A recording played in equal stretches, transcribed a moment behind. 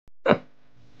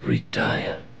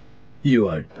Retire. You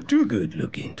are too good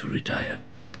looking to retire.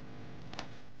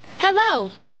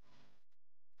 Hello.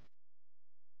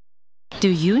 Do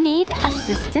you need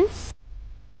assistance?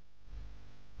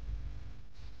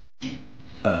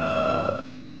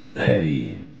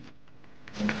 Hey.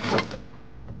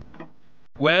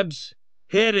 Webbs,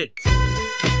 hit it.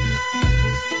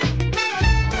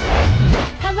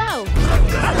 Hello.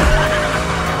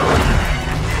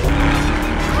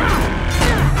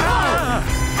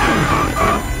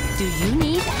 Do you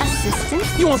need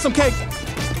assistance? You want some cake?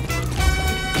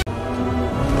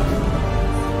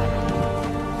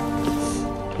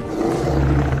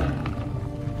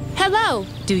 Hello.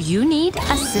 Do you need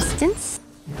assistance?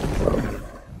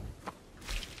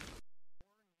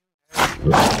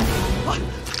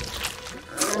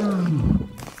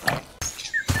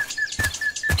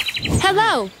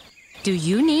 Hello. Do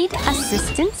you need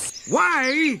assistance?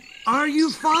 Why are you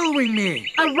following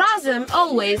me? A ROZZUM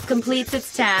always completes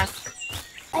its task.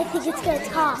 I think it's gonna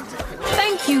talk.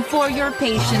 Thank you for your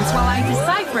patience while I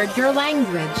deciphered your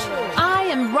language. I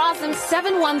am ROZZUM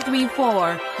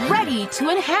 7134, ready to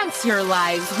enhance your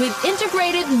lives with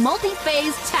integrated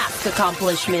multi-phase task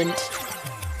accomplishment.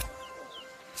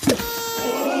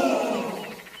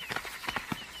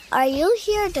 Are you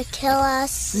here to kill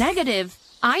us? Negative.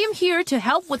 I am here to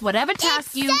help with whatever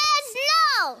task you... It says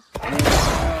no!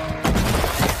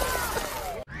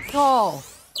 Oh,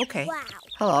 okay. Wow.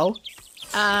 Hello.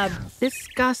 This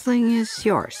gosling is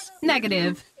yours.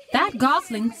 Negative. That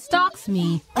gosling stalks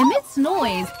me, emits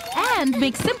noise, and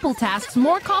makes simple tasks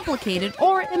more complicated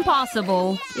or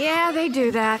impossible. Yeah, they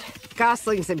do that.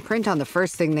 Goslings imprint on the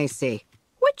first thing they see,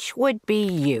 which would be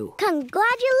you.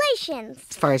 Congratulations!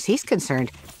 As far as he's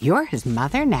concerned, you're his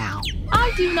mother now.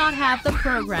 I do not have the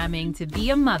programming to be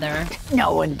a mother.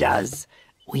 No one does.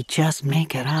 We just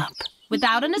make it up.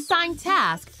 Without an assigned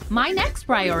task, my next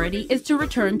priority is to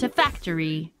return to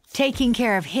factory. Taking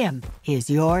care of him is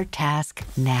your task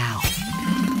now.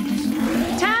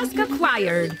 Task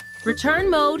acquired. Return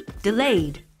mode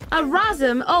delayed. A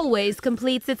ROZZUM always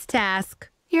completes its task.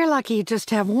 You're lucky you just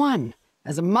have one.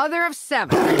 As a mother of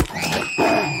 7.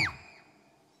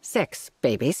 6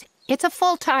 babies. It's a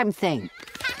full-time thing.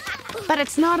 But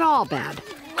it's not all bad.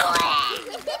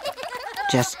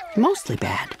 Just mostly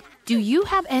bad. Do you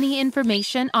have any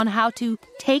information on how to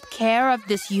take care of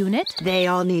this unit? They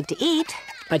all need to eat,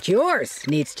 but yours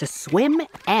needs to swim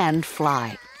and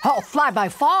fly. Oh, fly by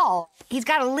fall. He's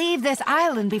got to leave this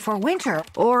island before winter.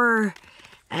 Or,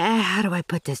 how do I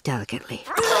put this delicately?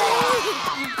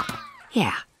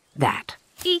 Yeah, that.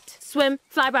 Eat, swim,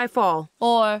 fly by fall.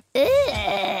 Or...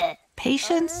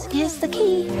 Patience is the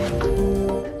key.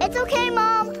 It's okay,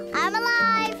 Mom. I'm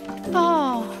alive.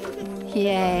 Oh,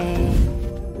 yay.